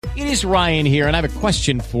It is Ryan here, and I have a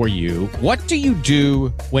question for you. What do you do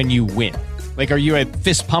when you win? Like, are you a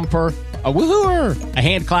fist pumper, a woohooer, a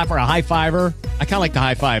hand clapper, a high fiver? I kind of like the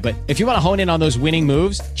high five, but if you want to hone in on those winning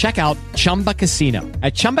moves, check out Chumba Casino.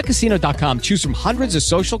 At ChumbaCasino.com, choose from hundreds of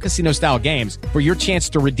social casino-style games for your chance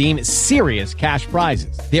to redeem serious cash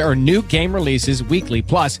prizes. There are new game releases weekly,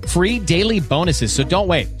 plus free daily bonuses, so don't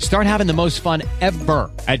wait. Start having the most fun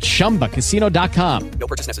ever at ChumbaCasino.com. No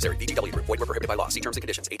purchase necessary. VGW Group. Void where prohibited by law. See terms and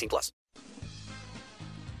conditions. 18 plus.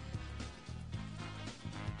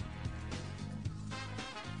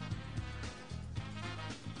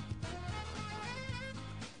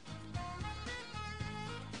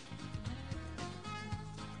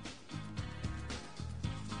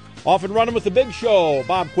 Off and running with the big show.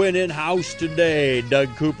 Bob Quinn in-house today.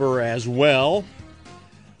 Doug Cooper as well.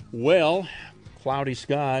 Well, cloudy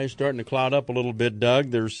skies starting to cloud up a little bit,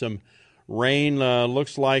 Doug. There's some rain.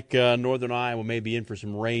 Looks like northern Iowa may be in for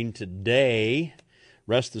some rain today.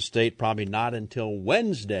 Rest of the state probably not until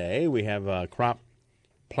Wednesday. We have a crop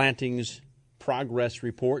plantings progress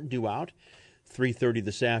report due out 3:30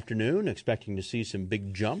 this afternoon. Expecting to see some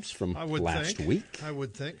big jumps from last week. I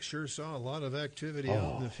would think. Sure saw a lot of activity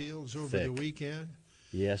out in the fields over the weekend.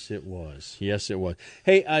 Yes, it was. Yes, it was.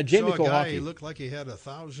 Hey, Jamie Saw a guy, Kohaki. he looked like he had a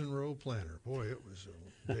 1,000-row planter. Boy, it was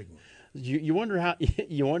a big one. You wonder how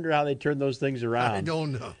they turn those things around. I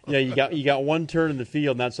don't know. Yeah, you got one turn in the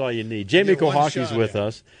field, and that's all you need. Jamie Kohaki's with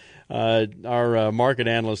us, our market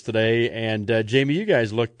analyst today. And Jamie, you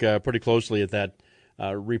guys look pretty closely at that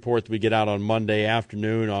report that we get out on Monday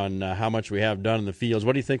afternoon on how much we have done in the fields.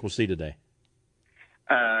 What do you think we'll see today?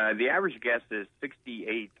 The average guess is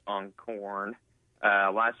 68 on corn.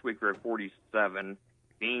 Last week we were 47.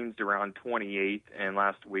 Beans around 28, and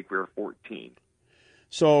last week we were 14.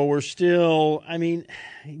 So we're still,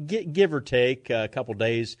 give or take a couple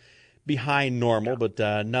days behind normal, but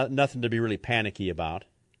nothing to be really panicky about.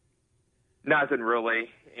 Nothing really,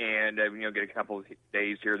 and get a couple of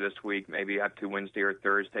days here this week, maybe up to Wednesday or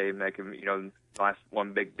Thursday, make last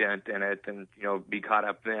one big dent in it, and be caught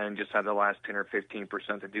up then. Just have the last 10 or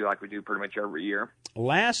 15% to do like we do pretty much every year.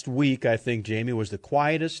 Last week, I think, Jamie, was the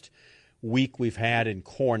quietest week we've had in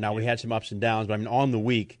corn. Now we had some ups and downs, but on the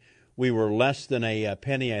week, we were less than a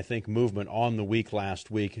penny, I think, movement on the week last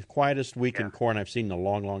week. Quietest week in corn I've seen in a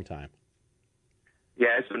long, long time.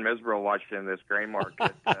 Yeah, it's been miserable watching this grain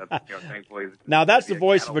market. Thankfully. Now that's the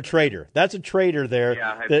voice of a trader. That's a trader there.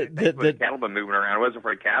 Yeah, the cattle been moving around. It wasn't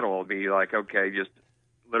for cattle. It'd be like, okay, just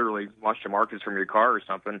literally watch the markets from your car or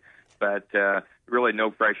something. But really, no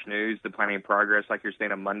fresh news. The planning in progress, like you're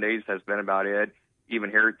saying, on Mondays has been about it. Even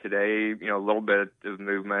here today, a little bit of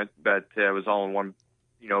movement, but it was all in one.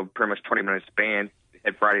 Pretty much 20-minute span.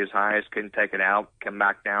 Hit Friday's highs, couldn't take it out, come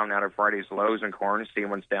back down out of Friday's lows in corn, see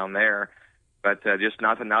what's down there. But just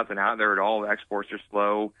nothing out there at all. The exports are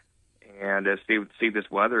slow, and see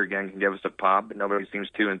this weather again can give us a pop, but nobody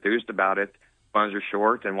seems too enthused about it. Funds are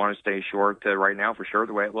short and want to stay short right now for sure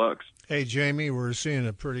the way it looks. Hey, Jamie, we're seeing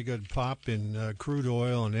a pretty good pop in crude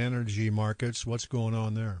oil and energy markets. What's going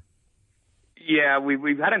on there? Yeah,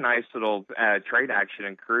 we've had a nice little trade action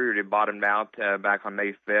in crude. It bottomed out back on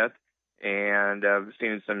May 5th, and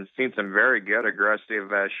seen some very good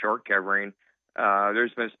aggressive short covering.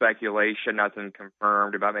 There's been speculation, nothing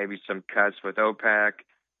confirmed, about maybe some cuts with OPEC.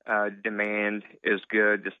 Demand is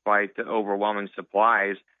good despite the overwhelming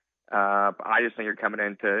supplies. I just think you're coming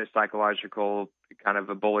into psychological kind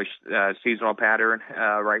of a bullish seasonal pattern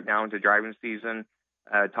right now into driving season.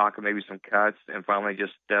 Talk of maybe some cuts, and finally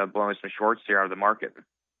just blowing some shorts here out of the market.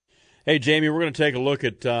 Hey, Jamie, we're going to take a look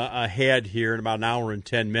at ahead here in about an hour and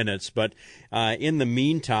 10 minutes. But in the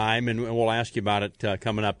meantime, and we'll ask you about it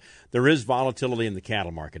coming up, there is volatility in the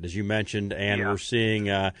cattle market, as you mentioned, and we're seeing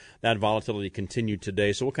that volatility continue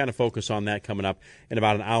today. So we'll kind of focus on that coming up in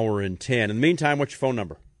about an hour and 10. In the meantime, what's your phone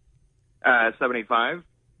number?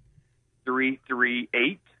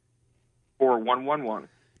 75-338-4111.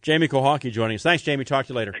 Jamie Kohaki joining us. Thanks, Jamie. Talk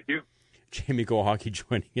to you later. Thank you. Jamie Kohaki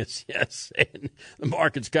joining us, yes. And the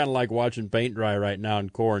market's kind of like watching paint dry right now in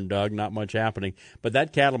corn, Doug. Not much happening. But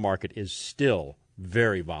that cattle market is still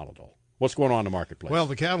very volatile. What's going on in the marketplace? Well,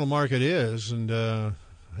 the cattle market is, and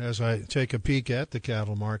as I take a peek at the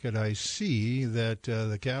cattle market, I see that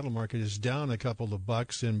the cattle market is down a couple of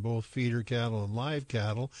bucks in both feeder cattle and live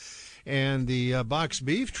cattle. And the box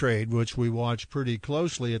beef trade, which we watch pretty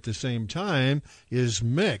closely at the same time, is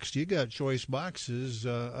mixed. You got choice boxes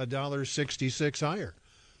 $1.66 higher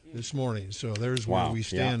this morning. So there's where we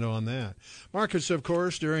stand on that. Markets, of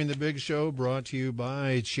course, during the big show brought to you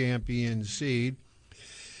by Champion Seed.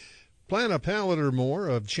 Plant a pallet or more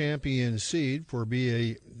of Champion Seed for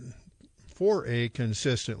for a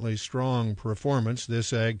consistently strong performance.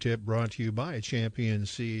 This Ag Tip brought to you by Champion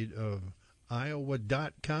Seed of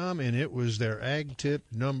Iowa.com, and it was their Ag Tip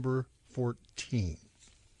number 14.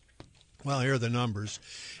 Well, here are the numbers.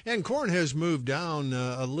 And corn has moved down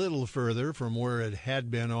a little further from where it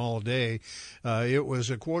had been all day. It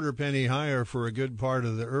was a quarter penny higher for a good part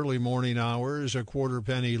of the early morning hours, a quarter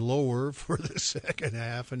penny lower for the second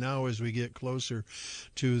half. And now as we get closer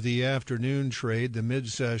to the afternoon trade, the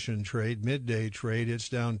mid-session trade, midday trade, it's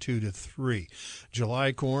down 2 to 3.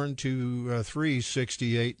 July corn to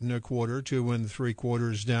 3.68 and a quarter, 2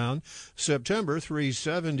 3/4 down. September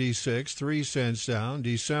 3.76, 3 cents down.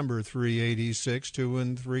 December 3.86,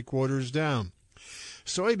 2 3/4 down.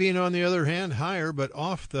 Soybean, on the other hand, higher but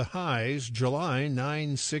off the highs. July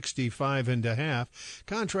 9.65 and a half.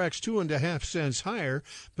 Contracts 2.5 cents higher,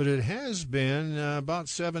 but it has been about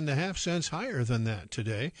 7.5 cents higher than that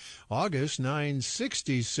today. August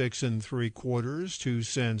 9.66 3/4, 2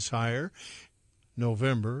 cents higher.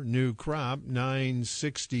 November, new crop,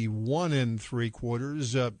 9.61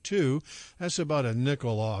 3/4, up 2. That's about a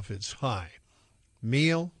nickel off its high.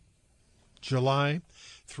 Meal, July,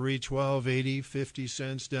 312.80, 50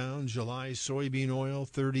 cents down. July soybean oil,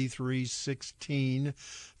 33.16,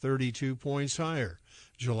 32 points higher.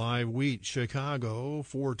 July wheat, Chicago,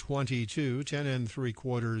 422, 10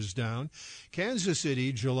 3/4 down. Kansas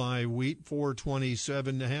City, July wheat,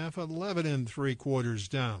 427.5, 11 3/4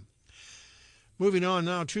 down. Moving on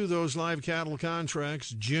now to those live cattle contracts.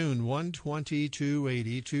 June,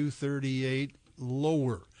 122.80, 238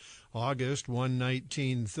 lower. August,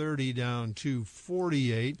 119.30 down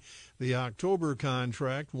 248. The October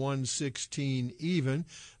contract, 116 even.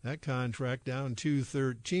 That contract down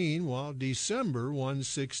 213, while December,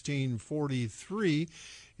 116.43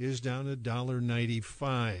 is down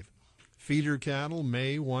 $1.95. Feeder cattle,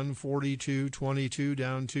 May 142.22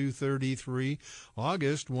 down 233.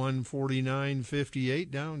 August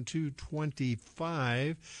 149.58 down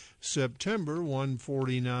 225. September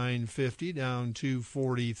 149.50 down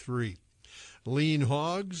 243. Lean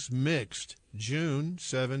hogs mixed. June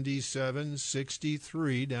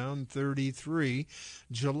 77.63 down 33.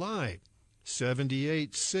 July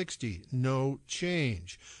 78.60, no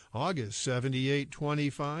change. August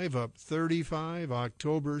 78.25 up 35.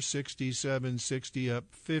 October 67.60 up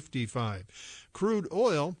 55. Crude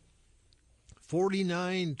oil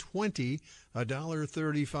 49.20,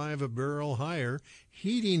 $1.35 a barrel higher.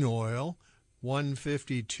 Heating oil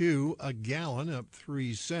 152 a gallon, up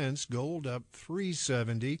 3 cents. Gold up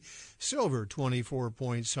 370. Silver 24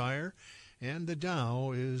 points higher, and the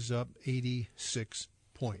Dow is up 86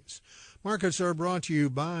 points. Markets are brought to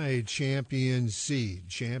you by Champion Seed,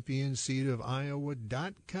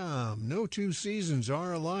 championseedofiowa.com. No two seasons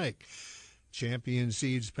are alike. Champion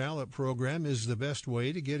Seed's pallet program is the best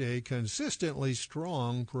way to get a consistently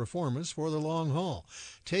strong performance for the long haul.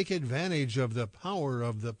 Take advantage of the power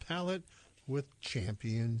of the pallet with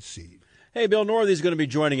Champion Seed. Hey, Bill Northey's going to be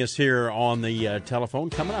joining us here on the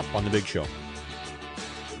telephone coming up on The Big Show.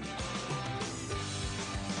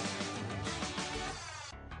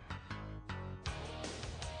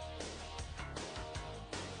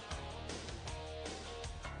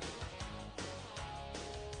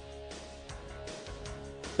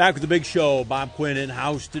 Back with The Big Show. Bob Quinn in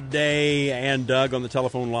house today, and Doug on the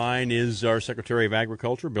telephone line is our Secretary of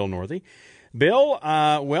Agriculture, Bill Northey. Bill,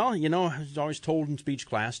 well, you know, I was always told in speech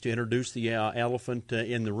class to introduce the elephant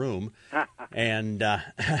in the room, and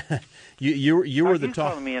you were the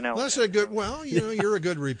talk. Me an elephant? Well, that's a good. Well, you know, you're a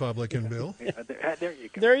good Republican, Bill. There you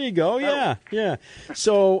go. There you go. Yeah, yeah.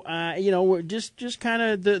 So, you know, just kind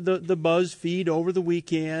of the buzz feed over the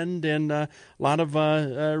weekend, and a lot of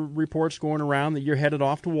reports going around that you're headed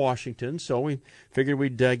off to Washington. So we figured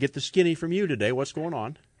we'd get the skinny from you today. What's going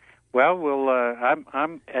on? Well,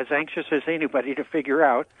 I'm as anxious as anybody to figure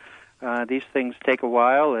out. These things take a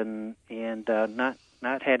while, and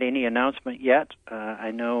not had any announcement yet.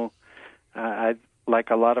 I know I, like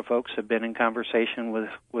a lot of folks, have been in conversation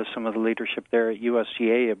with some of the leadership there at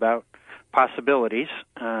USDA about possibilities,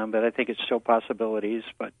 but I think it's still possibilities.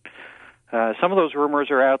 But some of those rumors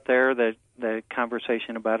are out there, that the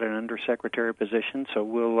conversation about an undersecretary position. So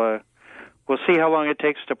we'll see how long it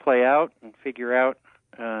takes to play out and figure out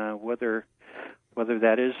whether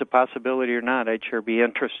that is a possibility or not. I'd sure be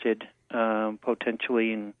interested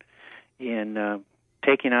potentially in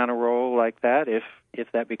taking on a role like that if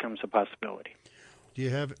that becomes a possibility. Do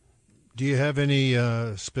you have any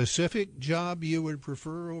specific job you would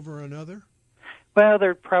prefer over another? Well,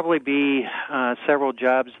 there'd probably be several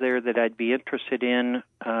jobs there that I'd be interested in.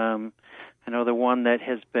 I know the one that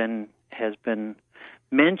has been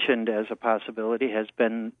mentioned as a possibility has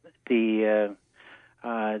been the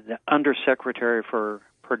Undersecretary for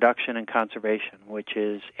Production and Conservation, which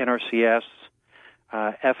is NRCS,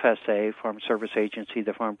 FSA, Farm Service Agency,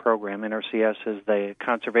 the Farm Program. NRCS is the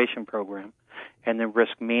Conservation Program, and the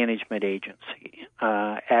Risk Management Agency.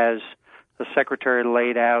 As the Secretary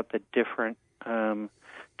laid out the different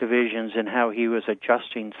divisions and how he was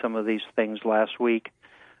adjusting some of these things last week,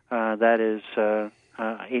 that is a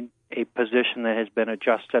position that has been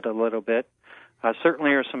adjusted a little bit.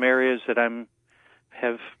 Certainly are some areas that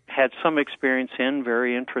have had some experience in,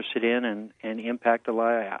 very interested in, and impact a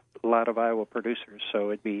lot of Iowa producers. So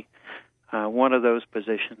it'd be one of those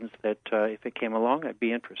positions that if it came along, I'd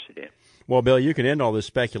be interested in. Well, Bill, you can end all this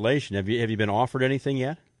speculation. Have you been offered anything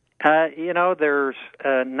yet? There's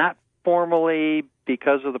not formally,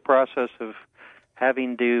 because of the process of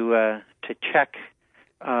having to check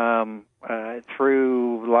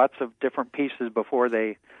through lots of different pieces before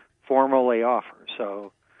they formally offer.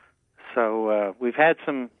 So we've had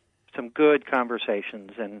some good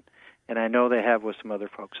conversations, and I know they have with some other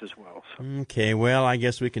folks as well. So. Okay, well, I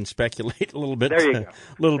guess we can speculate a little bit. There you go.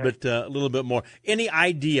 A little bit more. Any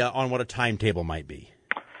idea on what a timetable might be?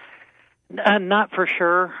 Not for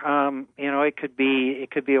sure. It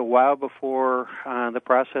could be a while before the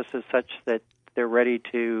process is such that they're ready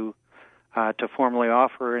to formally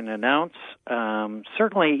offer and announce.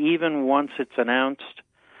 Certainly, even once it's announced,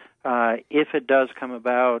 if it does come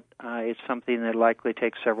about, it's something that likely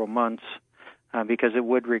takes several months because it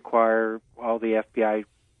would require all the FBI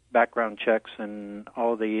background checks and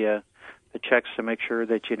all the checks to make sure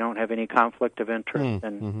that you don't have any conflict of interest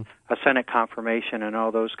and a Senate confirmation and all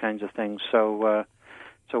those kinds of things. So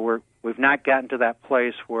we've not gotten to that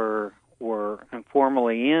place where we're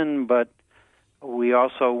informally in, but we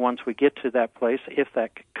also, once we get to that place, if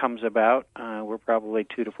that comes about, we're probably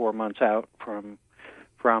 2 to 4 months out from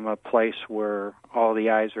a place where all the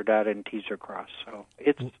I's are dotted and T's are crossed. So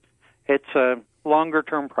it's a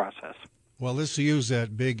longer-term process. Well, let's use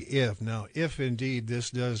that big if. Now, if indeed this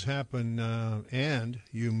does happen and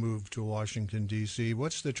you move to Washington, D.C.,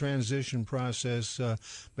 what's the transition process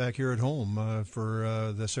back here at home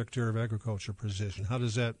for the Secretary of Agriculture position? How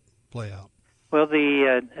does that play out? Well,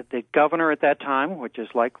 the governor at that time, which is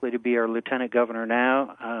likely to be our lieutenant governor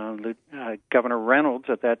now, Governor Reynolds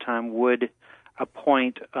at that time, would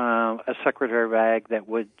appoint a Secretary of Ag that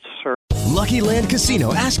would serve. Lucky Land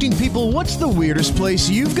Casino, asking people, what's the weirdest place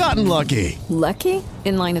you've gotten lucky? Lucky?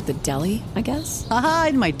 In line at the deli, I guess? Aha,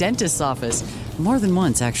 in my dentist's office. More than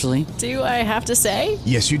once, actually. Do I have to say?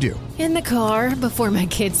 Yes, you do. In the car before my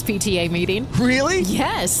kids' PTA meeting. Really?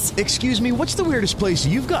 Yes. Excuse me, what's the weirdest place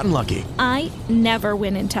you've gotten lucky? I never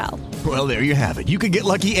win and tell. Well, there you have it. You can get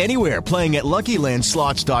lucky anywhere, playing at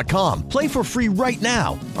LuckyLandSlots.com. Play for free right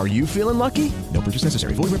now. Are you feeling lucky? No purchase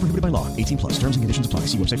necessary. Void where prohibited by law. 18+. Terms and conditions apply.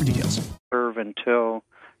 See website for details. Serve until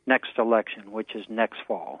next election, which is next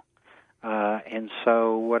fall. And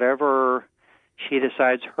so whatever she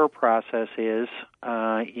decides her process is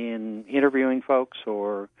in interviewing folks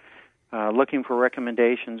or looking for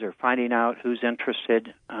recommendations or finding out who's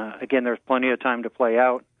interested, again, there's plenty of time to play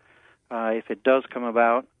out if it does come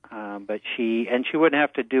about. But she wouldn't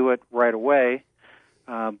have to do it right away,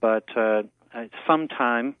 but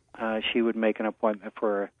sometime she would make an appointment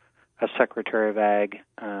for a Secretary of Ag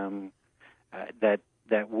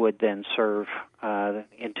that would then serve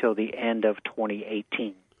until the end of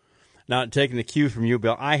 2018. Now, taking the cue from you,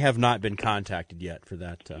 Bill, I have not been contacted yet for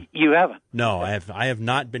that. You haven't? No, I have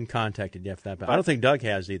not been contacted yet for that. But I don't think Doug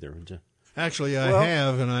has either. Actually, I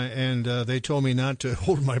have, and they told me not to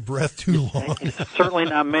hold my breath too long. Certainly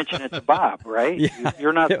not mention it to Bob, right? Yeah.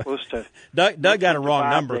 You're not supposed to. Doug got a wrong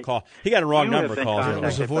number call. He got a wrong number call. It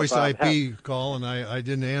was a voice IP call, and I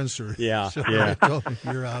didn't answer. Yeah, so yeah. I told him,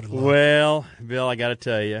 you're out of luck. Well, Bill, I got to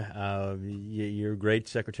tell you, you're a great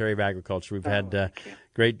Secretary of Agriculture. We've had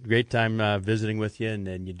great time visiting with you,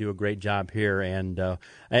 and you do a great job here. And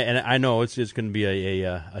I know it's going to be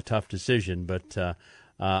a tough decision, but.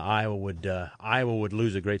 Iowa would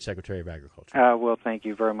lose a great Secretary of Agriculture. Well, thank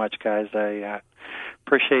you very much, guys. I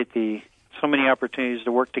appreciate so many opportunities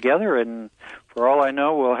to work together, and for all I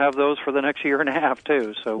know, we'll have those for the next year and a half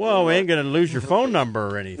too. So, well, we ain't going to lose your phone number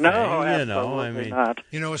or anything. No, absolutely not.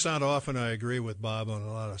 It's not often I agree with Bob on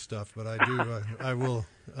a lot of stuff, but I do. I will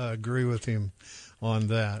agree with him on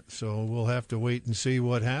that. So we'll have to wait and see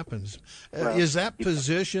what happens. Is that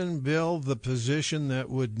position, Bill, the position that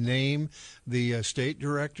would name the state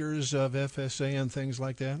directors of FSA and things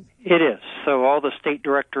like that? It is. So all the state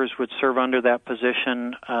directors would serve under that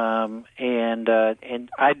position, and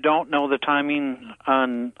I don't know the timing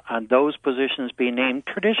on those positions being named.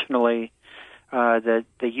 Traditionally, that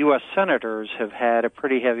the U.S. senators have had a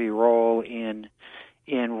pretty heavy role in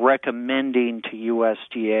recommending to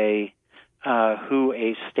USDA who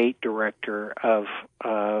a state director of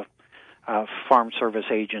Farm Service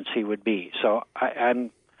Agency would be. So I'm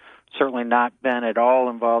certainly not been at all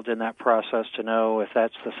involved in that process to know if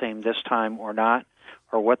that's the same this time or not,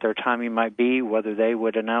 or what their timing might be, whether they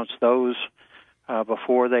would announce those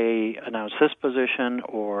before they announce this position,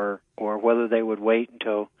 or whether they would wait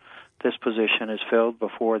until this position is filled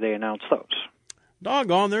before they announce those.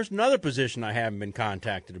 Doggone, there's another position I haven't been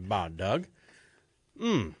contacted about, Doug.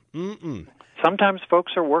 Sometimes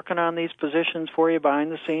folks are working on these positions for you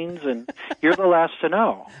behind the scenes, and you're the last to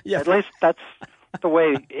know. Yeah. At least that's the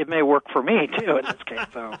way it may work for me, too, in this case.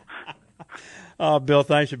 So. Bill,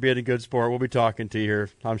 thanks for being a good sport. We'll be talking to you here,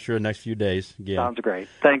 I'm sure, the next few days. Again. Sounds great.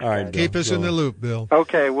 Thanks, All right, guys. Keep us in the loop, Bill.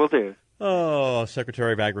 Okay, we'll do. Oh,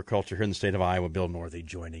 Secretary of Agriculture here in the state of Iowa, Bill Northey,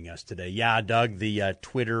 joining us today. Yeah, Doug, the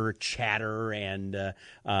Twitter chatter and,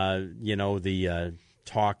 the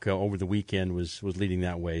talk over the weekend was leading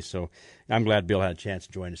that way. So I'm glad Bill had a chance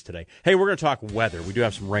to join us today. Hey, we're going to talk weather. We do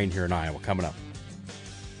have some rain here in Iowa coming up.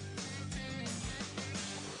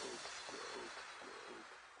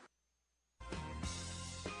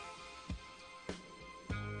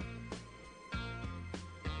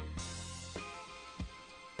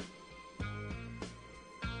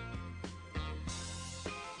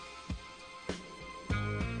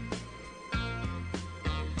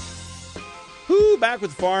 Back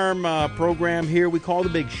with the farm program here we call The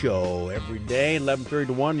Big Show every day, 11:30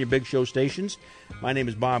 to 1, your Big Show stations. My name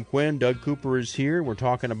is Bob Quinn. Doug Cooper is here. We're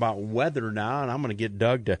talking about weather now, and I'm going to get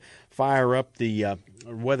Doug to fire up the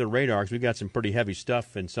weather radar because we've got some pretty heavy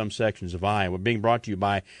stuff in some sections of Iowa. Being brought to you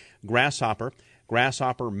by Grasshopper.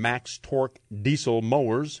 Grasshopper Max Torque diesel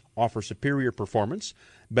mowers offer superior performance,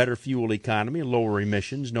 better fuel economy, lower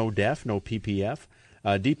emissions, no DEF, no PPF,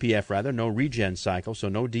 DPF rather, no regen cycle, so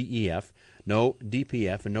no DEF. No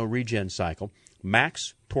DPF and no regen cycle.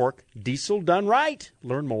 Max Torque Diesel done right.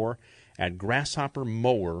 Learn more at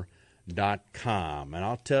grasshoppermower.com. And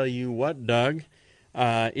I'll tell you what, Doug,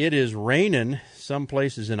 it is raining some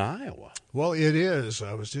places in Iowa. Well, it is.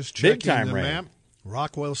 I was just checking the rain. map.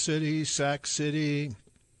 Rockwell City, Sac City,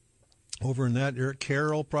 over in that area.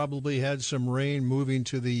 Carroll probably had some rain moving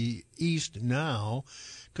to the east now.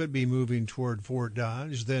 Could be moving toward Fort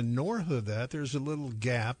Dodge. Then north of that, there's a little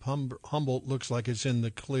gap. Humboldt looks like it's in the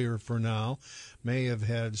clear for now. May have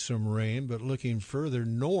had some rain, but looking further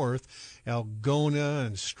north, Algona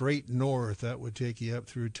and straight north, that would take you up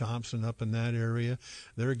through Thompson, up in that area.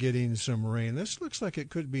 They're getting some rain. This looks like it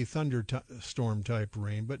could be thunderstorm type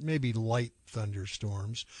rain, but maybe light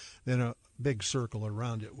thunderstorms. Then a big circle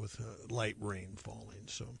around it with light rain falling.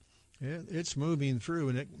 So it's moving through,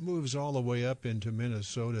 and it moves all the way up into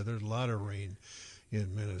Minnesota. There's a lot of rain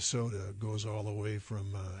in Minnesota. It goes all the way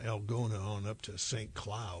from Algona on up to St.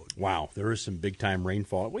 Cloud. Wow, there is some big-time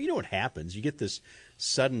rainfall. Well, you know what happens? You get this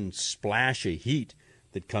sudden splash of heat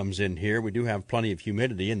that comes in here. We do have plenty of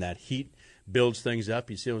humidity, and that heat builds things up.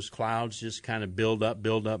 You see those clouds just kind of build up,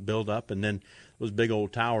 and then those big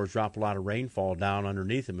old towers drop a lot of rainfall down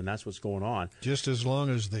underneath them, and that's what's going on. Just as long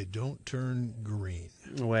as they don't turn green.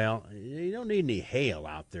 Well, you don't need any hail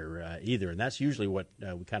out there either, and that's usually what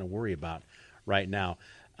we kind of worry about right now.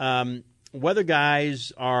 Weather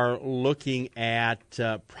guys are looking at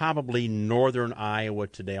probably northern Iowa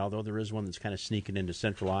today, although there is one that's kind of sneaking into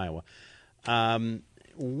central Iowa.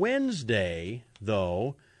 Wednesday,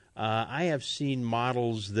 though, I have seen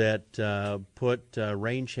models that put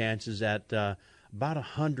rain chances at about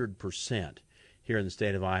 100% here in the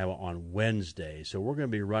state of Iowa on Wednesday. So we're going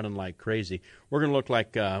to be running like crazy. We're going to look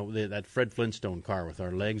like that Fred Flintstone car with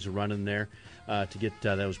our legs running there to get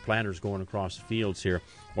those planters going across the fields here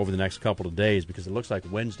over the next couple of days, because it looks like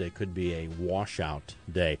Wednesday could be a washout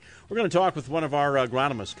day. We're going to talk with one of our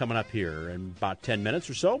agronomists coming up here in about 10 minutes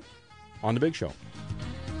or so on The Big Show.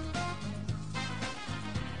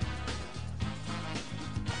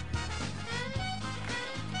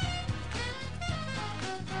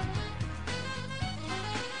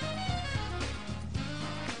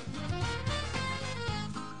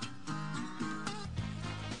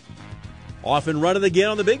 Off and running again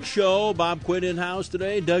on The Big Show. Bob Quinn in-house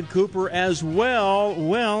today. Doug Cooper as well.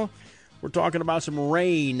 Well, we're talking about some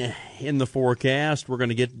rain in the forecast. We're going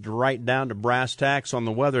to get right down to brass tacks on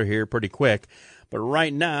the weather here pretty quick. But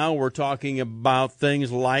right now we're talking about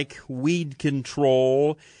things like weed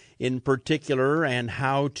control in particular and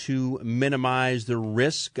how to minimize the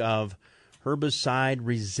risk of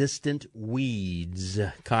herbicide-resistant weeds.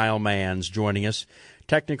 Kyle Mann's joining us,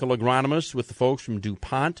 technical agronomist with the folks from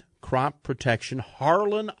DuPont Crop Protection,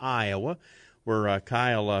 Harlan, Iowa. where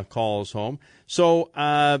Kyle calls home. So,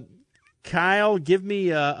 Kyle, give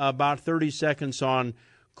me about 30 seconds on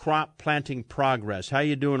crop planting progress. How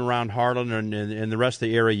you doing around Harlan and the rest of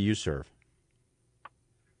the area you serve?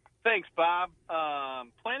 Thanks, Bob.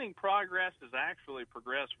 Planting progress has actually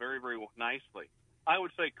progressed very, very nicely. I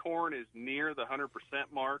would say corn is near the 100%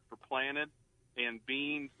 mark for planted, and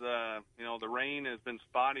beans, the rain has been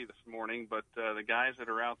spotty this morning, but the guys that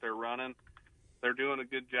are out there running, they're doing a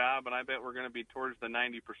good job, and I bet we're going to be towards the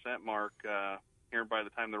 90% mark here by the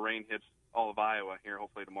time the rain hits all of Iowa here,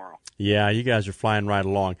 hopefully tomorrow. Yeah, you guys are flying right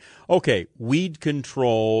along. Okay, weed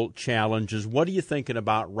control challenges. What are you thinking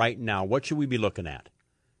about right now? What should we be looking at?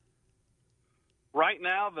 Right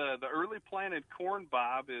now, the early planted corn,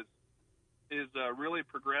 Bob, is really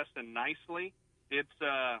progressing nicely. It's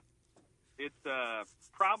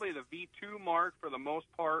probably the V2 mark for the most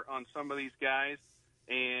part on some of these guys,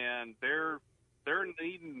 and they're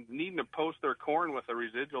needing to post their corn with a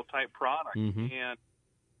residual type product. Mm-hmm.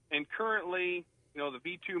 And currently, the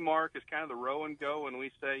V2 mark is kind of the row and go, and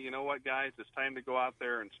we say, you know what, guys, it's time to go out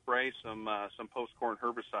there and spray some post corn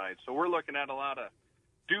herbicides. So we're looking at a lot of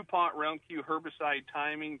DuPont Round Q herbicide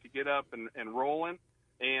timing to get up and rolling.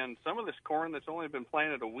 And some of this corn that's only been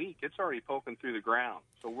planted a week, it's already poking through the ground.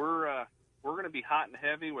 So we're going to be hot and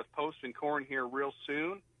heavy with posting corn here real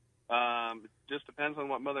soon. It just depends on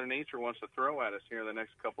what Mother Nature wants to throw at us here the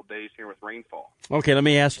next couple of days here with rainfall. Okay, let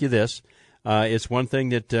me ask you this. It's one thing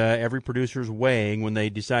that every producer is weighing when they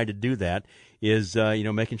decide to do that is,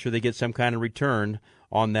 making sure they get some kind of return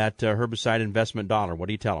on that herbicide investment dollar. What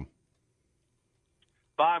do you tell them?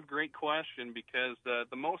 Bob, great question, because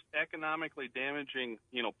the most economically damaging,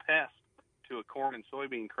 pest to a corn and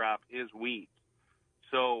soybean crop is weeds.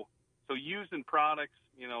 So using products,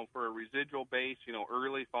 for a residual base,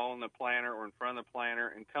 early following the planter or in front of the planter,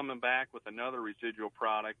 and coming back with another residual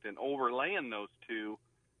product and overlaying those two,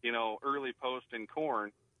 early post in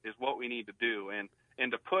corn is what we need to do.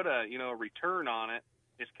 And to put a return on it,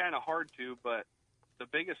 it's kind of hard to, but the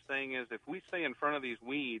biggest thing is if we stay in front of these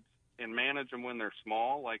weeds and manage them when they're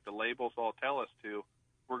small, like the labels all tell us to,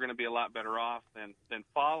 we're going to be a lot better off than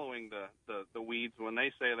following the weeds when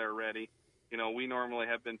they say they're ready. We normally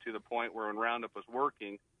have been to the point where when Roundup was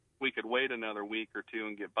working, we could wait another week or two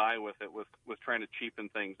and get by with it with trying to cheapen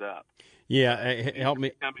things up. Yeah, help me.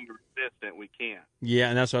 Becoming resistant, we can't. Yeah,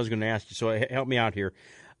 and that's what I was going to ask you. So help me out here.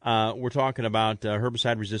 We're talking about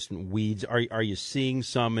herbicide-resistant weeds. Are you seeing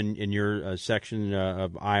some in your section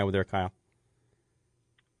of Iowa there, Kyle?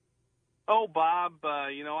 Oh, Bob,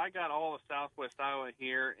 I got all of Southwest Iowa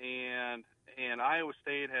here, and Iowa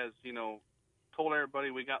State has, told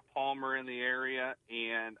everybody we got Palmer in the area,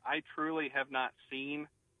 and I truly have not seen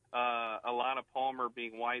a lot of Palmer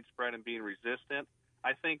being widespread and being resistant.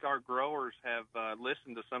 I think our growers have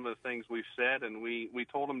listened to some of the things we've said, and we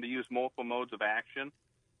told them to use multiple modes of action,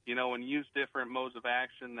 and use different modes of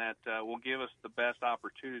action that will give us the best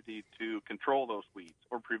opportunity to control those weeds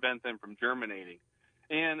or prevent them from germinating.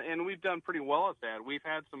 And we've done pretty well at that. We've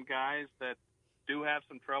had some guys that do have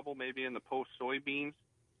some trouble maybe in the post soybeans,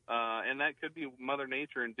 and that could be Mother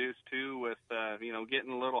Nature induced too with,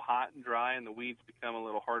 getting a little hot and dry and the weeds become a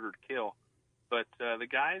little harder to kill. But the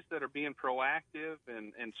guys that are being proactive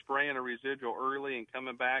and spraying a residual early and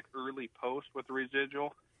coming back early post with the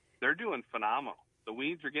residual, they're doing phenomenal. The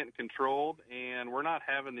weeds are getting controlled, and we're not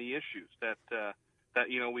having the issues that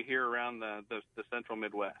we hear around the central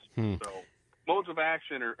Midwest. So modes of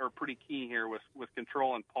action are pretty key here with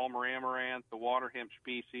controlling Palmer amaranth, the water hemp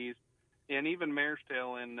species, and even mare's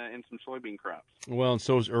tail in some soybean crops. Well, and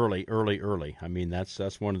so is early. I mean,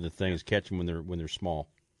 that's one of the things, catch them when they're small.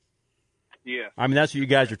 Yeah. I mean, that's what you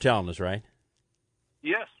guys are telling us, right?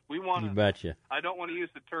 Yes, we want to. You betcha. I don't want to use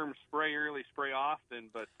the term spray early, spray often,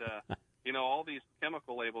 but all these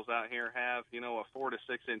chemical labels out here have a 4 to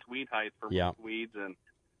 6 inch weed height for most weeds, and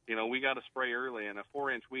we got to spray early, and a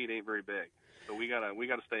 4-inch weed ain't very big, so we gotta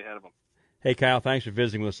stay ahead of them. Hey, Kyle, thanks for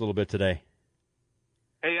visiting with us a little bit today.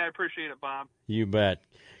 Hey, I appreciate it, Bob. You bet.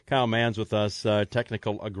 Kyle Mann's with us,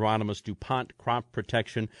 technical agronomist, DuPont Crop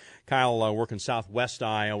Protection. Kyle working southwest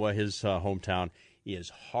Iowa. His hometown is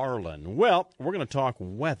Harlan. Well, we're going to talk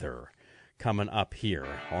weather coming up here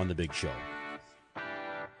on The Big Show.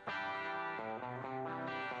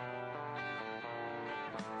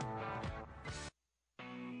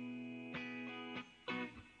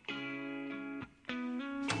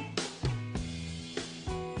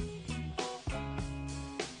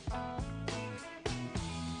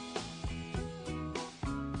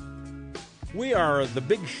 We are The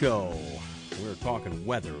Big Show. We're talking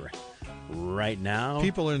weather right now.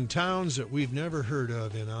 People in towns that we've never heard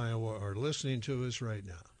of in Iowa are listening to us right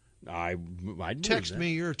now. I'd Text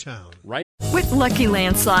me your town. Right. With Lucky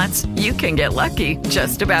Land Slots, you can get lucky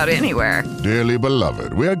just about anywhere. Dearly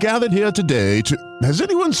beloved, we are gathered here today to... Has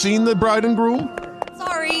anyone seen the bride and groom?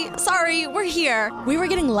 Sorry, we're here. We were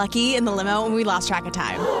getting lucky in the limo and we lost track of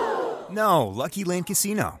time. No, Lucky Land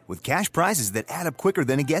Casino, with cash prizes that add up quicker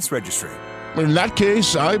than a guest registry. In that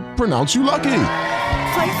case, I pronounce you lucky.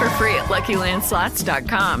 Play for free at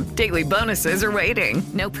LuckyLandSlots.com. Daily bonuses are waiting.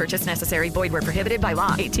 No purchase necessary. Void where prohibited by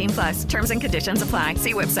law. 18+. Terms and conditions apply.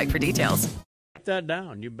 See website for details. Write that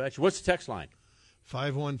down. You betcha. What's the text line?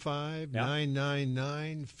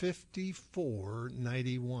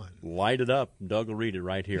 515-999-5491. Light it up. Doug will read it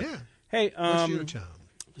right here. Yeah. Hey, what's your town?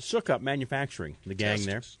 Sukup Manufacturing, the gang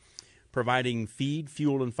there. Providing feed,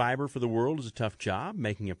 fuel, and fiber for the world is a tough job.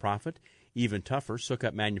 Making a profit even tougher.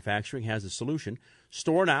 Sukup Manufacturing has a solution.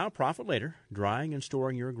 Store now, profit later. Drying and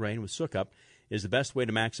storing your grain with Sukup is the best way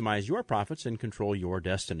to maximize your profits and control your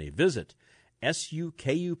destiny. Visit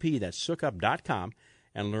SUKUP, that's Sukup.com,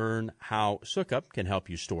 and learn how Sukup can help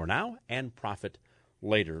you store now and profit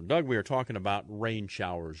later. Doug, we are talking about rain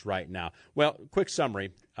showers right now. Well, quick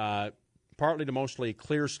summary. Partly to mostly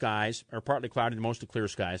clear skies, or partly cloudy to mostly clear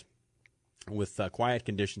skies, with quiet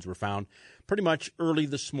conditions were found pretty much early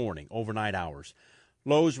this morning, overnight hours.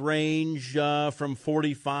 Lows range from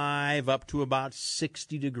 45 up to about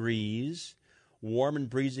 60 degrees. Warm and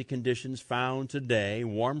breezy conditions found today.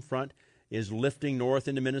 Warm front is lifting north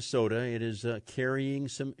into Minnesota. It is carrying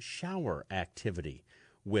some shower activity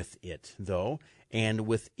with it, though. And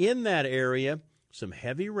within that area, some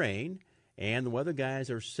heavy rain. And the weather guys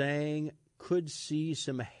are saying could see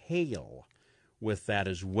some hail with that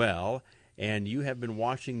as well. And you have been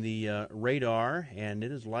watching the radar, and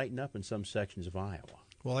it is lighting up in some sections of Iowa.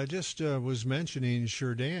 Well, I just was mentioning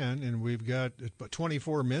Sheridan, and we've got,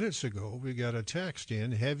 24 minutes ago, we got a text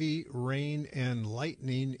in, heavy rain and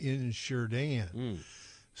lightning in Sheridan.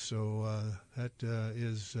 So that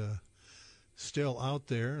is still out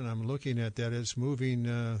there, and I'm looking at that. It's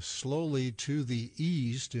moving slowly to the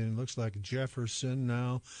east, and it looks like Jefferson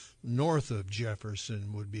now, north of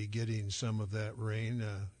Jefferson, would be getting some of that rain.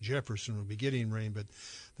 Jefferson would be getting rain, but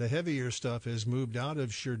the heavier stuff has moved out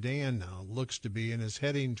of Sheridan now, looks to be, and is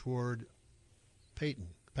heading toward Peyton,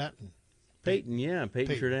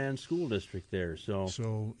 Sheridan School District there.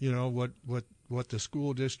 So you know what the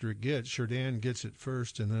school district gets, Sheridan gets it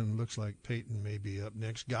first, and then it looks like Peyton may be up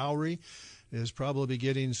next. Gowrie is probably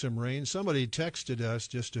getting some rain. Somebody texted us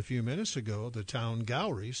just a few minutes ago, the town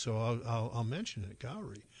Gowrie, so I'll mention it,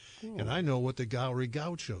 Gowrie. Cool. And I know what the Gowrie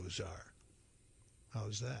Gauchos are.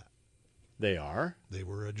 How's that? They are? They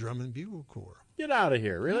were a drum and bugle corps. Get out of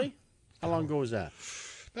here, really? Yeah. How long ago was that?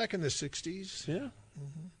 Back in the 60s. Yeah?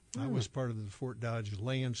 I was part of the Fort Dodge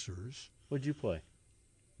Lancers. What'd you play?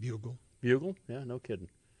 Bugle. Bugle? Yeah, no kidding.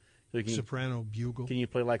 So soprano bugle. Can you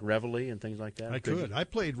play like reveille and things like that? I could. I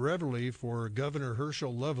played reveille for Governor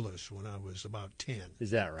Herschel Lovelace when I was about 10.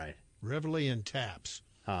 Is that right? Reveille and taps.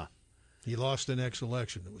 Huh. He lost the next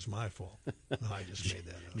election. It was my fault. I just made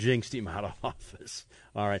that up. Jinxed him out of office.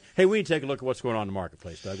 All right. Hey, we need to take a look at what's going on in the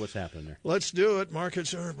marketplace, Doug. What's happening there? Let's do it.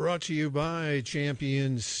 Markets are brought to you by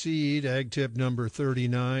Champion Seed, Ag Tip number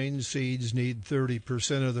 39. Seeds need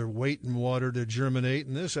 30% of their weight in water to germinate.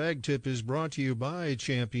 And this Ag Tip is brought to you by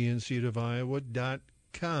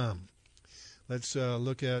ChampionSeedOfIowa.com. Let's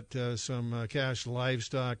look at some cash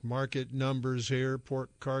livestock market numbers here. Pork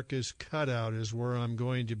carcass cutout is where I'm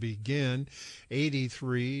going to begin.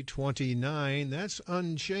 83.29. That's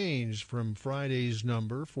unchanged from Friday's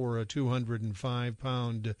number for a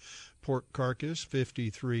 205-pound pork carcass,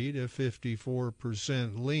 53 to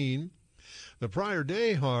 54% lean. The prior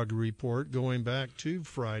day hog report going back to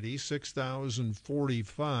Friday,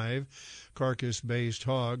 6,045 carcass-based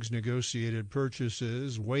hogs, negotiated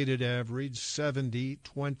purchases, weighted average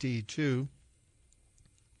 70.22,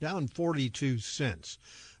 down 42 cents.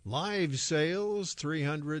 Live sales,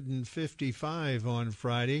 355 on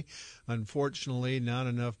Friday. Unfortunately, not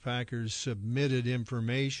enough packers submitted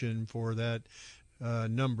information for that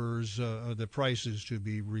numbers, the prices to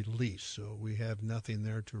be released. So we have nothing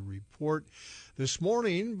there to report. This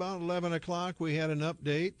morning, about 11 o'clock, we had an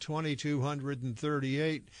update,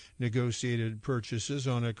 2,238 negotiated purchases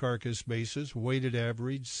on a carcass basis, weighted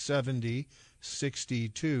average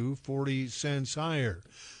 70.62, 40 cents higher.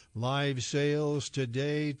 Live sales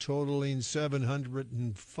today totaling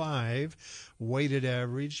 705, weighted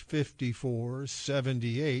average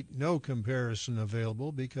 54.78. No comparison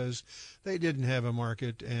available because they didn't have a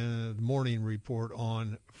market and morning report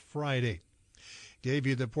on Friday. Gave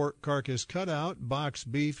you the pork carcass cutout, box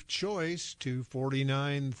beef choice,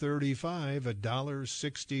 $249.35,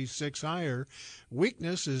 $1.66 higher.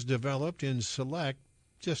 Weakness is developed in select,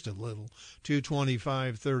 just a little,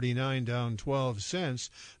 $225.39, down 12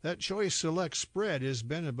 cents. That choice select spread has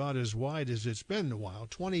been about as wide as it's been in a while,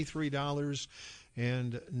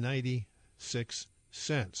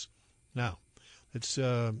 $23.96. Now, let's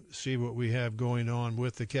see what we have going on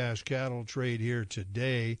with the cash cattle trade here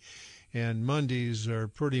today. And Mondays are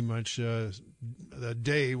pretty much the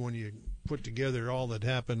day when you put together all that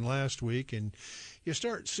happened last week, and you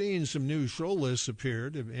start seeing some new show lists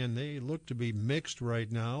appeared, and they look to be mixed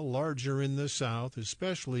right now, larger in the south,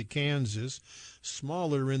 especially Kansas,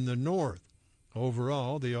 smaller in the north.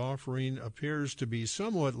 Overall, the offering appears to be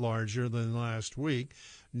somewhat larger than last week.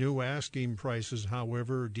 New asking prices,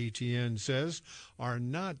 however, DTN says, are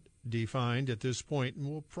not defined at this point and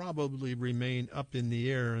will probably remain up in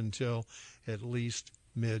the air until at least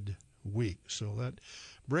midweek. So that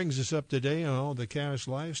brings us up to date on all the cash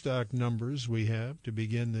livestock numbers we have to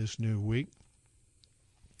begin this new week.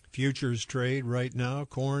 Futures trade right now,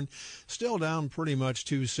 corn still down pretty much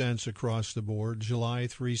 2 cents across the board. July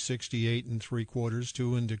 368 3/4,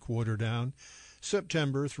 2 1/4 down.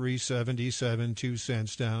 September 377, 2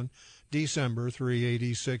 cents down. December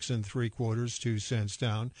 386 3/4, 2 cents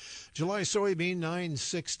down. July soybean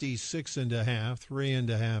 966 1/2, 3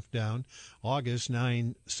 1/2 down. August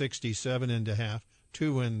 967 1/2,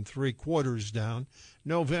 2 3/4 down.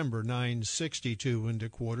 November 962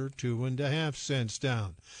 1/4, 2 1/2 cents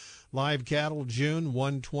down. Live cattle June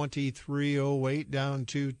 123.08 down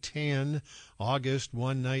 210. August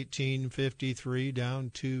 119.53 down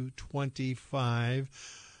 225.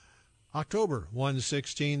 October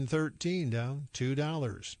 116.13 down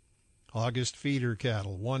 $2. August feeder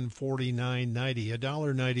cattle 149.90,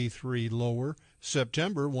 $1.93 lower.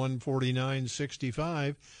 September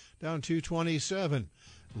 149.65 down 227.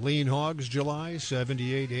 Lean hogs July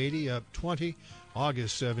 78.80 up 20.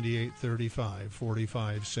 August 78.35,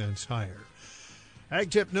 45 cents higher.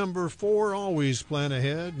 Ag tip number 4, always plan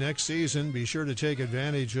ahead. Next season, be sure to take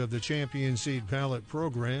advantage of the Champion Seed Pallet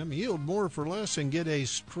Program. Yield more for less and get a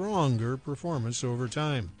stronger performance over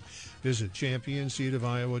time. Visit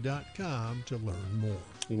ChampionSeedOfIowa.com to learn more.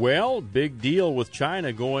 Well, big deal with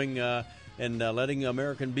China going and letting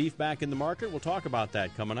American beef back in the market. We'll talk about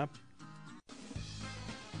that coming up.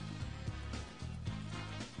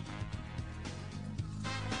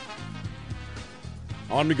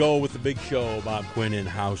 On to go with the big show. Bob Quinn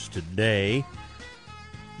in-house today.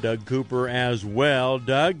 Doug Cooper as well.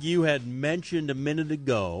 Doug, you had mentioned a minute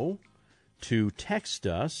ago to text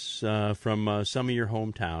us from some of your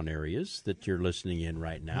hometown areas that you're listening in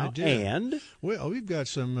right now. I did. And? Well, we've got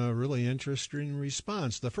some really interesting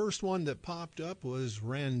response. The first one that popped up was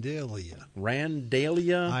Randalia.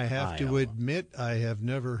 Randalia, I have to Iowa. admit, I have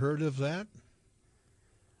never heard of that.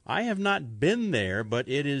 I have not been there, but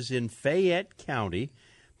it is in Fayette County.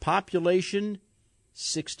 Population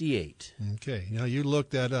 68. Okay. Now you looked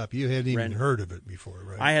that up. You hadn't even heard of it before,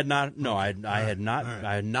 right? I had not. No, I had not. All right.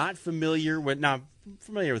 I am not familiar with. Now,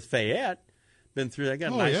 familiar with Fayette. Been through. They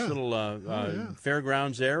got a nice little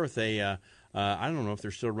fairgrounds there with a. I don't know if they're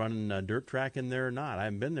still running a dirt track in there or not. I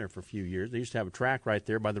haven't been there for a few years. They used to have a track right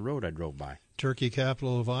there by the road I drove by. Turkey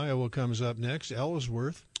capital of Iowa comes up next.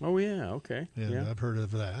 Ellsworth. Oh yeah. Okay. Yeah, I've heard of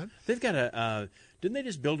that. They've got a. Didn't they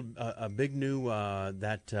just build a big new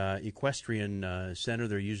that equestrian center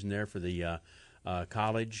they're using there for the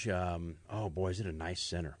college? Oh boy, is it a nice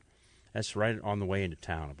center? That's right on the way into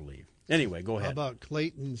town, I believe. Anyway, go ahead. How about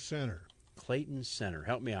Clayton Center? Clayton Center.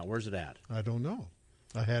 Help me out. Where's it at? I don't know.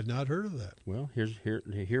 I had not heard of that. Well,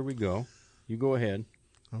 here we go. You go ahead.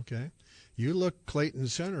 Okay. You look Clayton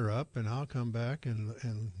Center up, and I'll come back and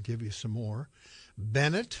give you some more.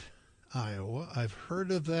 Bennett, Iowa. I've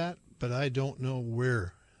heard of that, but I don't know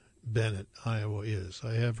where Bennett, Iowa is.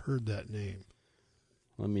 I have heard that name.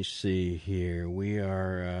 Let me see here. We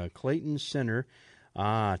are Clayton Center.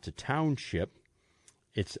 It's a township.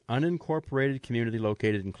 It's unincorporated community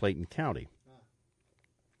located in Clayton County.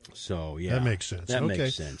 So, yeah. That makes sense. That Okay.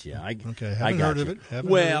 makes sense, yeah. I haven't got heard you. of it. Haven't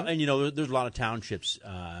Well, heard of it. and, there's a lot of townships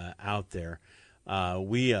out there.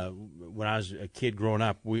 When I was a kid growing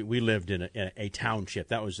up, we lived in a township.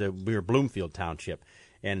 That was we were Bloomfield Township,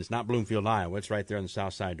 and it's not Bloomfield, Iowa. It's right there on the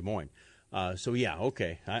south side of Des Moines. So yeah,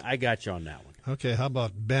 okay, I got you on that one. Okay, how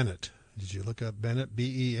about Bennett? Did you look up Bennett?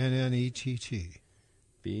 Bennett.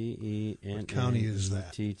 Bennett. What county is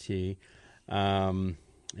that?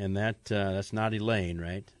 And that's not Elaine,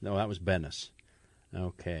 right? No, that was Bennis.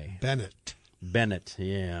 Okay. Bennett,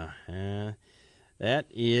 yeah. That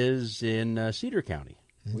is in Cedar County.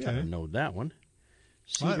 We ought to know that one.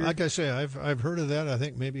 Like I say, I've heard of that. I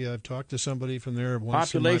think maybe I've talked to somebody from there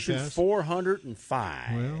once. Population in my past.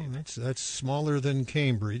 405. Well, that's smaller than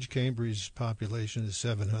Cambridge. Cambridge's population is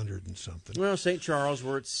 700 and something. Well, St. Charles,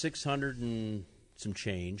 we're at 600 and some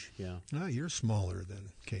change. Yeah. No, you're smaller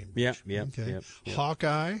than Cambridge. Yeah. Okay. Yep.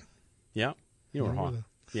 Hawkeye. Yeah. You know where Hawkeye.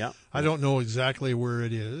 Yeah. I don't know exactly where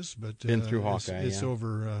it is, but been through Hawkeye. It's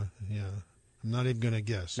over. Yeah. I'm not even going to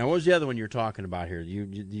guess. Now, what was the other one you were talking about here? You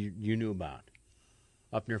knew about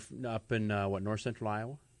up in North Central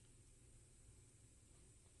Iowa?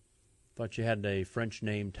 Thought you had a French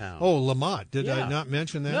name town. Oh, Lamont. Did I not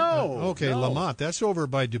mention that? No. Okay, no. Lamont. That's over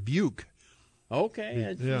by Dubuque.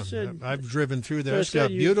 Okay. I've driven through there. It's got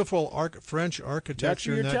beautiful French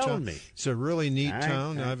architecture. That's what you're telling town. me. It's a really neat All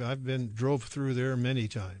town. right. I've drove through there many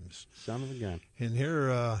times. Son of a gun. And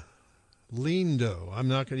here, Leando. I'm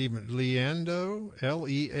not going to even Leando.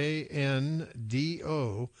 Leando.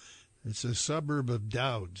 It's a suburb of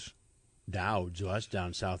Douds. Douds. Oh, that's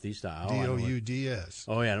down southeast Iowa. Douds.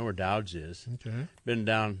 Oh yeah, I know where Douds is. Okay. Been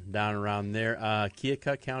down around there.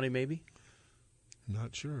 Keokuk County, maybe.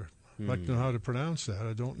 Not sure. I'd like to know how to pronounce that.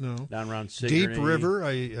 I don't know. Down around Sigourney. Deep River.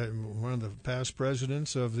 I'm one of the past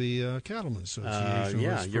presidents of the Cattlemen's Association.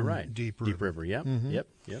 Yeah, you're right. Deep River. Deep River. Yep. Mm-hmm. Yep.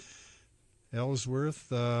 Ellsworth,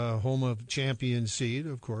 home of Champion Seed,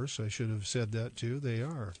 of course. I should have said that, too. They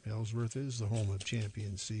are. Ellsworth is the home of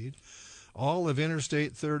Champion Seed. All of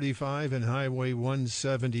Interstate 35 and Highway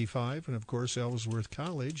 175, and, of course, Ellsworth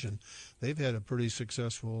College. And they've had a pretty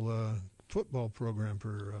successful football program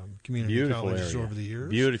for community colleges over the years.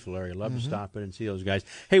 Beautiful area. Love to stop in and see those guys.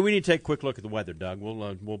 Hey, we need to take a quick look at the weather, Doug.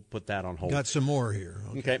 We'll put that on hold. Got some more here.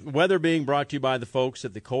 Okay. Weather being brought to you by the folks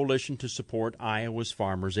at the Coalition to Support Iowa's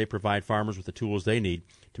Farmers. They provide farmers with the tools they need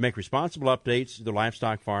to make responsible updates to their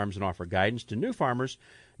livestock farms and offer guidance to new farmers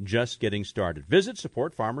just getting started. Visit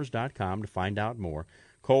supportfarmers.com to find out more.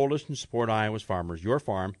 Coalition to Support Iowa's Farmers. Your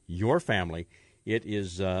farm, your family. It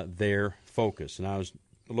is their focus. And I was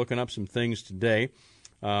looking up some things today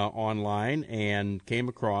online and came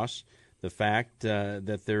across the fact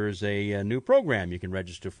that there is a new program you can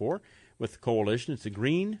register for with the Coalition. It's the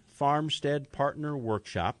Green Farmstead Partner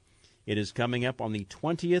Workshop. It is coming up on the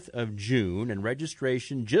 20th of June, and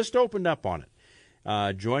registration just opened up on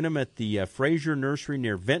it. Join them at the Fraser Nursery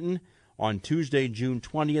near Vinton on Tuesday, June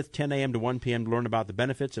 20th, 10 a.m. to 1 p.m. to learn about the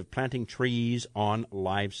benefits of planting trees on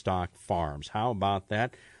livestock farms. How about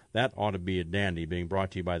that? That ought to be a dandy, being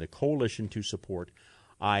brought to you by the Coalition to Support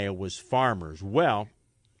Iowa's Farmers. Well,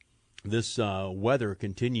 this weather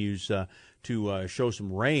continues to show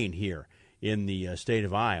some rain here in the state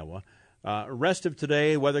of Iowa. Rest of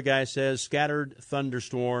today, weather guy says scattered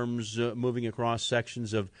thunderstorms moving across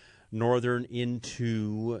sections of northern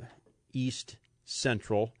into east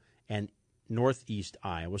central and northeast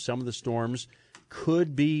Iowa. Some of the storms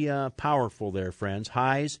could be powerful there, friends.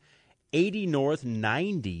 Highs 80 north,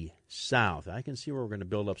 90 south. I can see where we're going to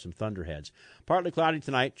build up some thunderheads. Partly cloudy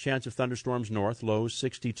tonight, chance of thunderstorms north, lows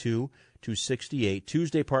 62 to 68.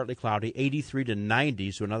 Tuesday, partly cloudy, 83 to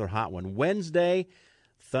 90, so another hot one. Wednesday,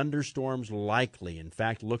 thunderstorms likely. In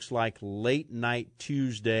fact, looks like late night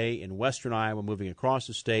Tuesday in western Iowa, moving across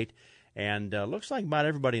the state, and looks like about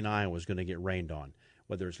everybody in Iowa is going to get rained on,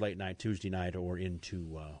 whether it's late night Tuesday night or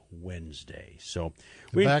into Wednesday. So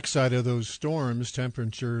the backside of those storms,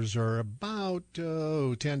 temperatures are about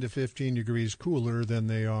 10 to 15 degrees cooler than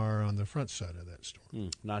they are on the front side of that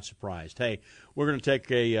storm. Not surprised. Hey, we're going to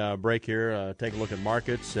take a break here, take a look at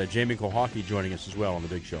markets. Jamie Kohaki joining us as well on The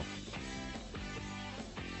Big Show.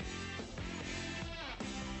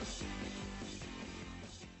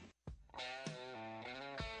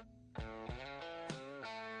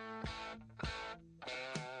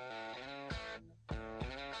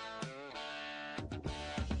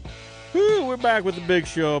 We're back with The Big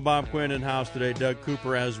Show. Bob Quinn in house today. Doug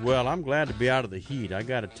Cooper as well. I'm glad to be out of the heat. I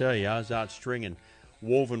got to tell you, I was out stringing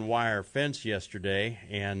woven wire fence yesterday,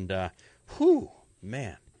 and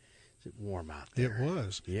man, is it warm out there. It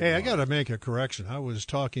was. Hey, I got to make a correction. I was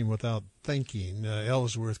talking without thinking.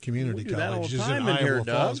 Ellsworth Community College is in Iowa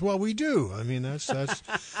Falls. Well, we do. I mean, that's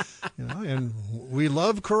and we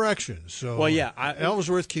love corrections. So, well, yeah,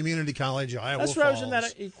 Ellsworth Community College, Iowa Falls. That's where I was in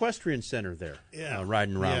that equestrian center there,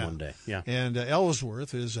 riding around one day. Yeah, and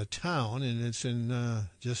Ellsworth is a town, and it's in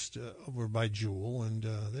just over by Jewell, and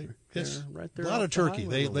it's right there a lot of turkey.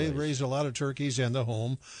 They raise a lot of turkeys, and the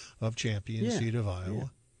home of Champion Seed of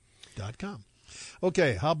Iowa.com.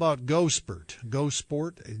 Okay, how about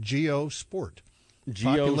GoSport? Geo Sport.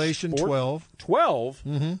 Population 12. 12?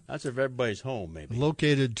 Mm-hmm. That's if everybody's home, maybe.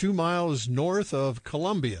 Located 2 miles north of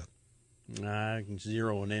Columbia. I can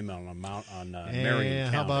zero an in on Marion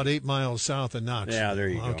County. How about 8 miles south of Knoxville? Yeah, there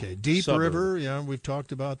you go. Okay, Deep River. Yeah, we've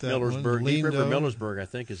talked about that Millersburg. one. Deep River, Lindo. Millersburg, I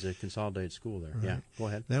think, is a consolidated school there. Right. Yeah, go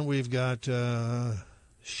ahead. Then we've got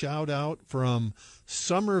shout out from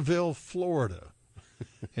Somerville, Florida.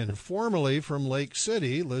 And formerly from Lake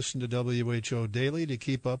City, listen to WHO Daily to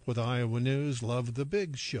keep up with Iowa news. Love the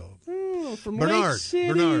big show. Oh, from Bernard. Lake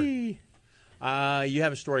City. You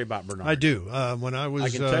have a story about Bernard. I do. When I was, I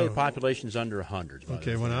can tell you the population's under 100.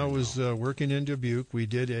 Okay, when I was working in Dubuque, we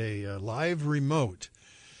did a live remote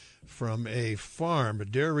from a farm, a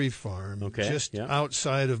dairy farm, just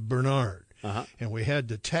outside of Bernard. And we had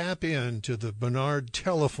to tap into the Bernard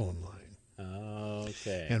telephone line.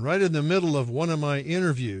 Okay. And right in the middle of one of my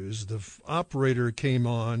interviews, the operator came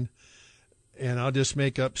on, and I'll just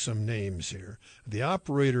make up some names here. The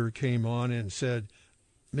operator came on and said,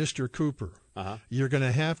 Mr. Cooper, you're going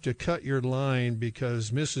to have to cut your line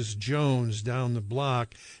because Mrs. Jones down the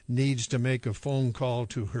block needs to make a phone call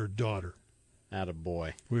to her daughter.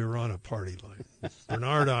 Attaboy. We were on a party line.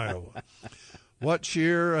 Bernard, Iowa. What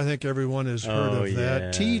cheer? I think everyone has heard of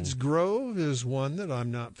that. Teeds Grove is one that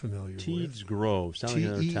I'm not familiar with. Teeds Grove. Sounds like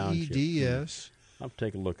another township. Teeds. I'll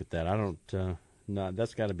take a look at that. I don't. No,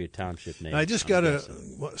 that's got to be a township name. I just got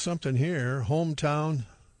something here. Hometown.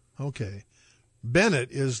 Okay. Bennett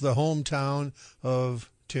is the hometown of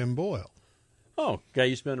Tim Boyle. Oh, guy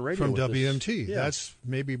used to be on the radio from with WMT. us. Yeah. That's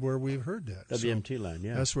maybe where we've heard that. WMT line,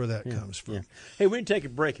 yeah. That's where that comes from. Yeah. Hey, we can take a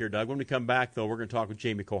break here, Doug. When we come back, though, we're going to talk with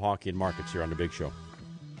Jamie Kohaki and markets here on The Big Show.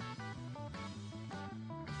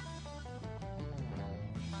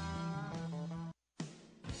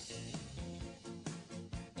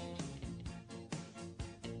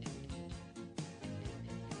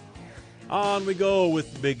 On we go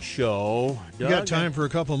with the Big Show. We got time for a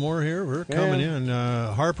couple more here. We're coming in.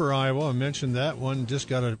 Harper, Iowa, I mentioned that one. Just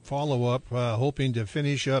got a follow-up, hoping to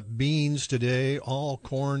finish up beans today. All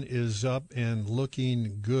corn is up and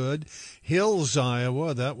looking good. Hills,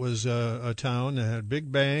 Iowa, that was a town that had a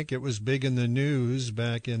big bank. It was big in the news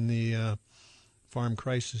back in the farm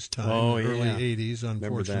crisis time, early 80s,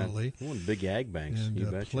 unfortunately. One of the big ag banks.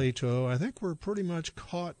 And Plato, I think we're pretty much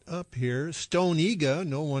caught up here. Stonega,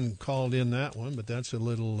 no one called in that one, but that's a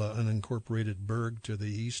little unincorporated burg to the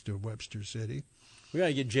east of Webster City. We got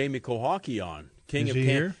to get Jamie Kohaki on. King Is of he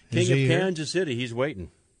here? Kansas City. He's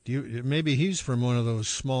waiting. Maybe he's from one of those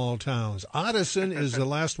small towns. Odison is the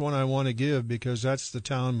last one I want to give because that's the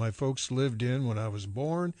town my folks lived in when I was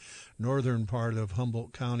born. Northern part of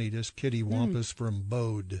Humboldt County, just kittywampus from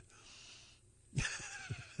Bode.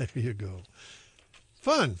 There you go.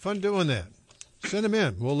 Fun doing that. Send them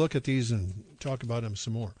in. We'll look at these and talk about them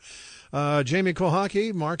some more. Jamie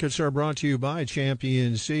Kohaki, markets are brought to you by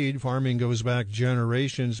Champion Seed. Farming goes back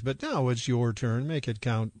generations, but now it's your turn. Make it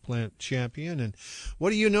count, Plant Champion. And what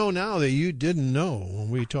do you know now that you didn't know when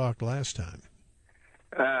we talked last time?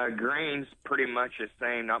 Grain's pretty much the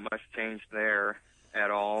same, not much change there at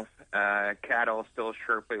all. Cattle still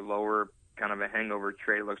sharply lower, kind of a hangover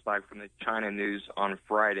trade, looks like, from the China news on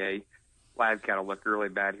Friday. Live cattle look really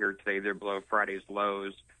bad here today. They're below Friday's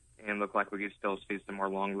lows, and look like we could still see some more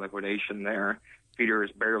long liquidation there. Feeder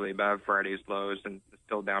is barely above Friday's lows and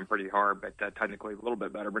still down pretty hard, but technically a little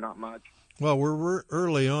bit better, but not much. Well, we're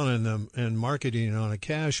early on in marketing on a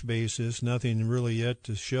cash basis. Nothing really yet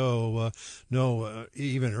to show.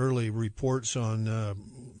 Even early reports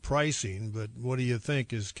on pricing. But what do you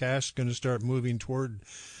think? Is cash going to start moving toward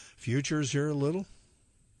futures here a little?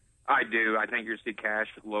 I do. I think you'll see cash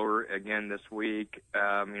lower again this week.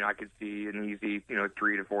 I could see an easy, $3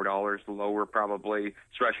 to $4 lower probably,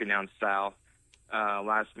 especially down south.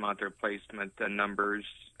 Last month, their placement numbers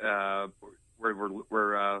were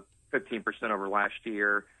 15% over last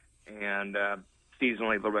year, and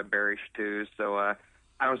seasonally a little bit bearish too. So I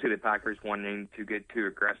don't see the Packers wanting to get too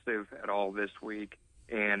aggressive at all this week,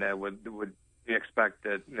 and would expect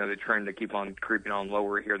that the trend to keep on creeping on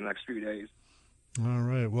lower here the next few days. All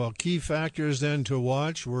right. Well, key factors then to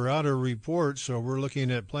watch. We're out of reports, so we're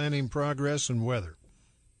looking at planting progress and weather.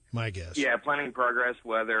 My guess. Yeah, planting progress,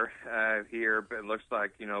 weather here, but it looks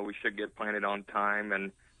like we should get planted on time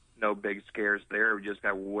and no big scares there. We just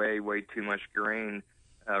got way too much grain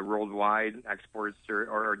worldwide. Exports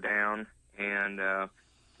are down, and we're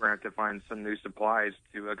gonna have to find some new supplies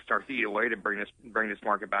to start to eat away to bring this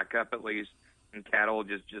market back up at least. And cattle,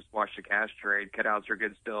 just watch the cash trade. Cutouts are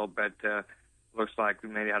good still, but looks like we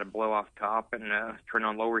maybe had a blow off top and turn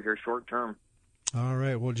on lower here short term. All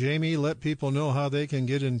right. Well, Jamie, let people know how they can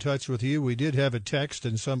get in touch with you. We did have a text,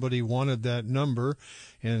 and somebody wanted that number.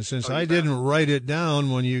 And since I didn't write it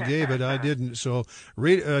down when you gave it, I didn't. So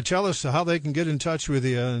tell us how they can get in touch with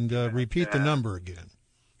you and repeat the number again.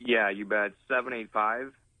 Yeah, you bet.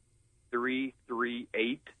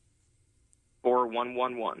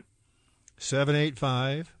 785-338-4111.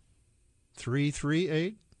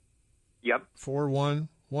 785-338? Yep.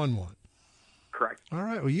 4111. Correct. All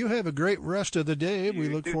right. Well, you have a great rest of the day. We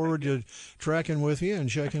look forward to tracking with you and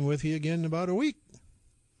checking with you again in about a week.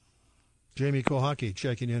 Jamie Kohaki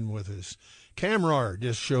checking in with us. Kamrar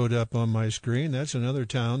just showed up on my screen. That's another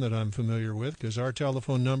town that I'm familiar with because our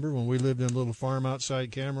telephone number when we lived in a little farm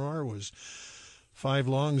outside Kamrar was 5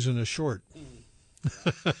 longs and a short.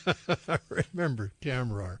 I remember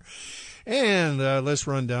Kamrar. And let's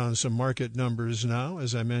run down some market numbers now.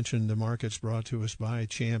 As I mentioned, the market's brought to us by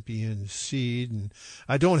Champion Seed. And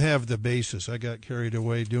I don't have the basis. I got carried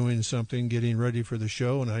away doing something, getting ready for the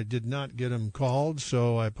show, and I did not get them called,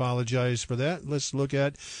 so I apologize for that. Let's look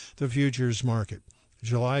at the futures market.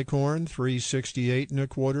 July corn, 368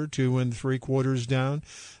 1/4, 2 3/4 down.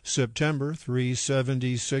 September,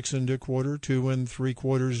 376 1/4, 2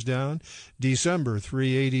 3/4 down. December,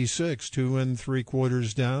 386, 2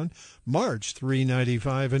 3/4 down. March,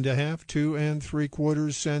 395 1/2, 2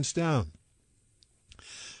 3/4 cents down.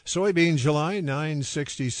 Soybean July,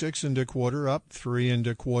 966 1/4, up 3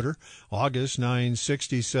 1/4. August,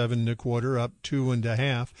 967 1/4, up 2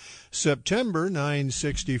 1/2. September,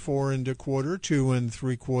 964 1/4, 2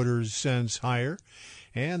 3/4 cents higher.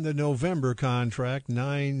 And the November contract,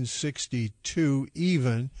 962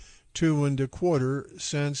 even, 2 1/4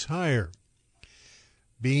 cents higher.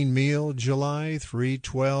 Bean meal July,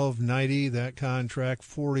 312.90. That contract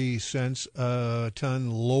 40 cents a ton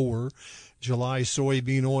lower. July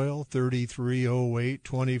soybean oil, 33.08,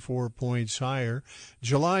 24 points higher.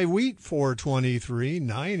 July wheat, 423,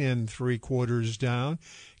 9 3/4 down.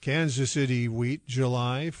 Kansas City wheat,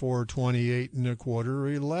 July, 428 1/4,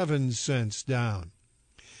 11 cents down.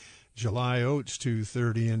 July oats,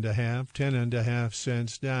 230 1/2, 10 1/2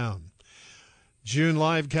 cents down. June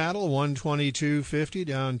live cattle, 122.50,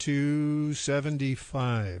 down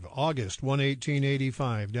 275. August,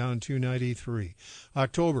 118.85, down 293.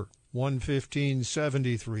 October,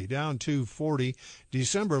 115.73, down 240.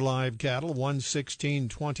 December live cattle,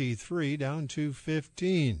 116.23, down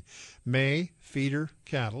 215. May feeder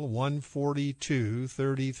cattle,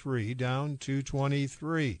 142.33, down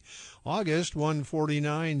 223. August,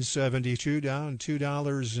 149.72, down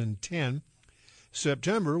 $2.10.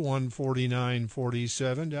 September,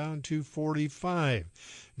 149.47, down 245.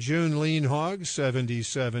 June lean hog,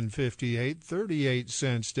 77.58, 38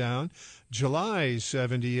 cents down. July,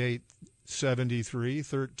 78.73,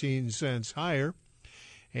 13 cents higher.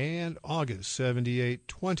 And August,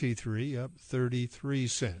 78.23, up 33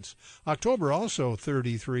 cents. October also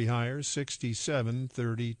 33 higher,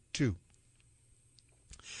 67.32.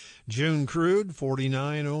 June crude,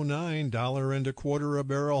 49.09, $1.25 a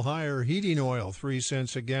barrel higher. Heating oil, 3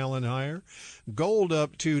 cents a gallon higher. Gold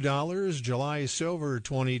up $2. July silver,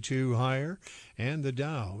 22 higher. And the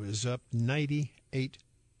Dow is up 98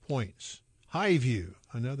 points. Highview,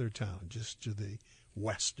 another town just to the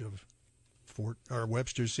west of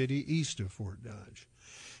Webster City, east of Fort Dodge.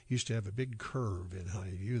 Used to have a big curve in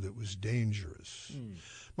Highview that was dangerous.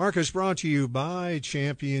 Marcus brought to you by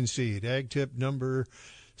Champion Seed, Ag Tip number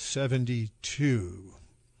 72.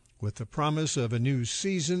 With the promise of a new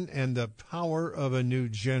season and the power of a new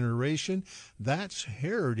generation, that's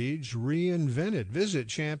heritage reinvented. Visit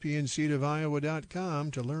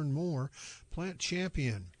championseedofiowa.com to learn more. Plant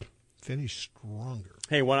champion. Finish stronger.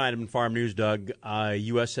 Hey, one item in farm news, Doug.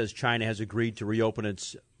 U.S. says China has agreed to reopen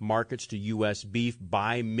its markets to U.S. beef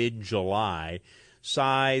by mid-July.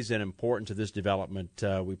 Size and importance of this development,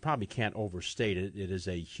 we probably can't overstate it. It is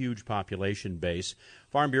a huge population base.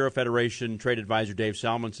 Farm Bureau Federation Trade Advisor Dave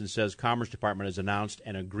Salmonson says Commerce Department has announced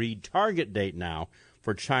an agreed target date now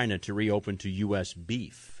for China to reopen to U.S.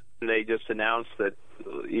 beef. They just announced that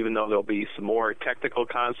even though there'll be some more technical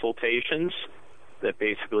consultations, that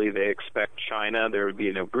basically they expect there would be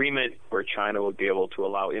an agreement where China would be able to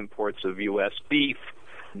allow imports of U.S. beef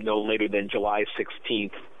no later than July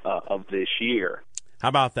 16th of this year. How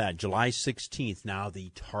about that? July 16th, now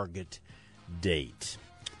the target date.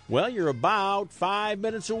 Well, you're about 5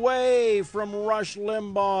 minutes away from Rush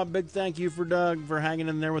Limbaugh. Big thank you for Doug for hanging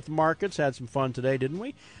in there with the markets. Had some fun today, didn't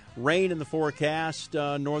we? Rain in the forecast,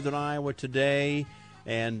 northern Iowa today.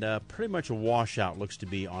 And pretty much a washout looks to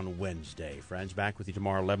be on Wednesday. Friends, back with you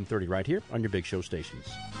tomorrow, 11:30, right here on your Big Show stations.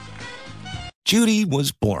 Judy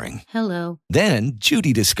was boring. Hello. Then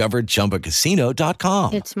Judy discovered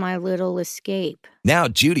ChumbaCasino.com. It's my little escape. Now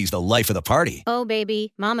Judy's the life of the party. Oh,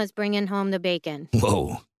 baby, mama's bringing home the bacon.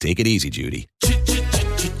 Whoa, take it easy, Judy.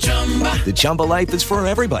 The Chumba life is for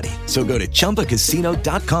everybody. So go to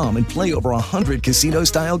ChumbaCasino.com and play over 100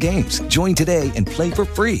 casino-style games. Join today and play for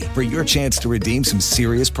free for your chance to redeem some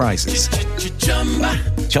serious prizes.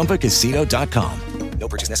 ChumbaCasino.com. No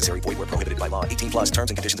purchase necessary. Void where prohibited by law. 18 plus terms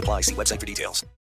and conditions apply. See website for details.